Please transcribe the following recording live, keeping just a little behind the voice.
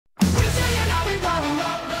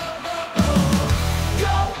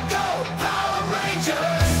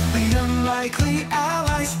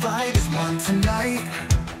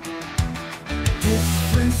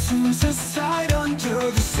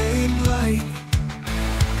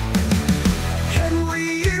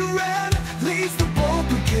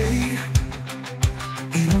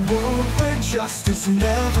justice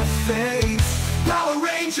never fades. Power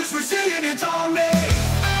Rangers, resilient army.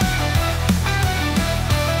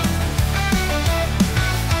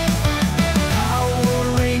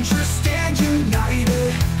 Power Rangers stand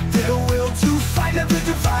united, their will to fight never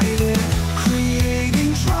divided,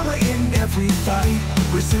 creating drama in every fight.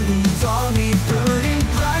 Resilient army burning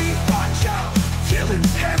bright. Watch out,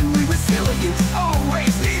 villains heavily resilient,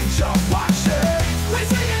 always ninja watcher.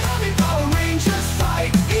 Resilient army, Power Rangers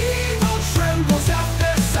fight. Evil trembles at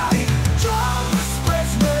their sight. Drama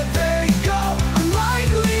spreads where they go.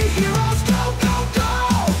 Unlikely heroes go, go, go.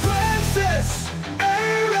 Francis,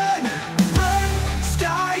 Aaron, Brent,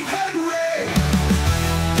 Skye, and Ray.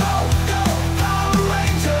 Go, go, Power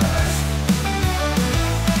Rangers.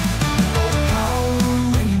 Oh, Power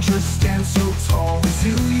Rangers stand so tall.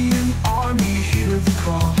 Resilient army, hear the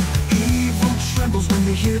call. Evil trembles when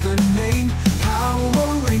they hear the name.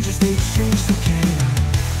 Power Rangers, they change the game.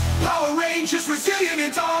 Power Rangers,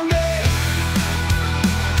 resilient army.